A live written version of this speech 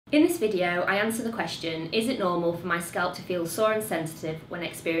In this video, I answer the question, is it normal for my scalp to feel sore and sensitive when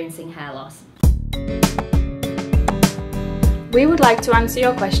experiencing hair loss? We would like to answer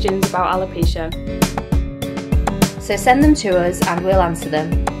your questions about alopecia. So send them to us and we'll answer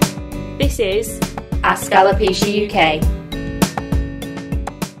them. This is Ask Alopecia UK.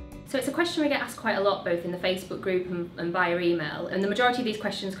 So it's a question we get asked quite a lot, both in the Facebook group and via email, and the majority of these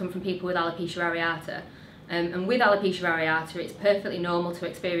questions come from people with alopecia areata. And with alopecia areata, it's perfectly normal to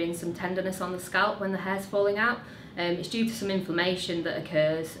experience some tenderness on the scalp when the hair's falling out. It's due to some inflammation that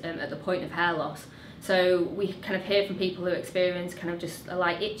occurs at the point of hair loss. So we kind of hear from people who experience kind of just a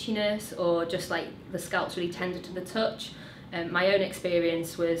light itchiness, or just like the scalp's really tender to the touch. My own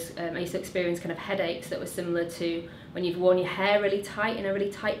experience was, I used to experience kind of headaches that were similar to when you've worn your hair really tight in a really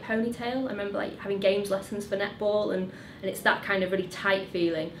tight ponytail. I remember like having games lessons for netball, and it's that kind of really tight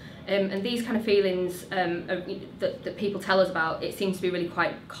feeling. And these kind of feelings that people tell us about, it seems to be really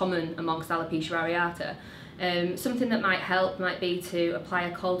quite common amongst alopecia areata. Something that might help might be to apply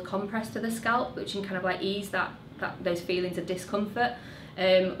a cold compress to the scalp, which can kind of like ease those feelings of discomfort,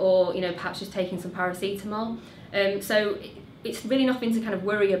 or perhaps just taking some paracetamol. So it's really nothing to kind of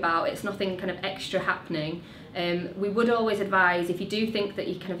worry about. It's nothing kind of extra happening. We would always advise, if you do think that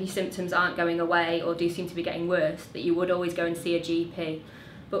your symptoms aren't going away or do seem to be getting worse, that you would always go and see a GP.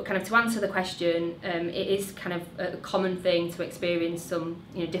 But kind of to answer the question, it is kind of a common thing to experience some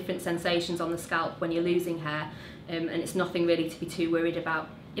different sensations on the scalp when you're losing hair, and it's nothing really to be too worried about.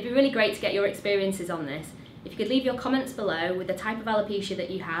 It'd be really great to get your experiences on this. If you could leave your comments below with the type of alopecia that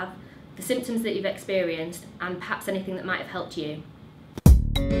you have, the symptoms that you've experienced, and perhaps anything that might have helped you.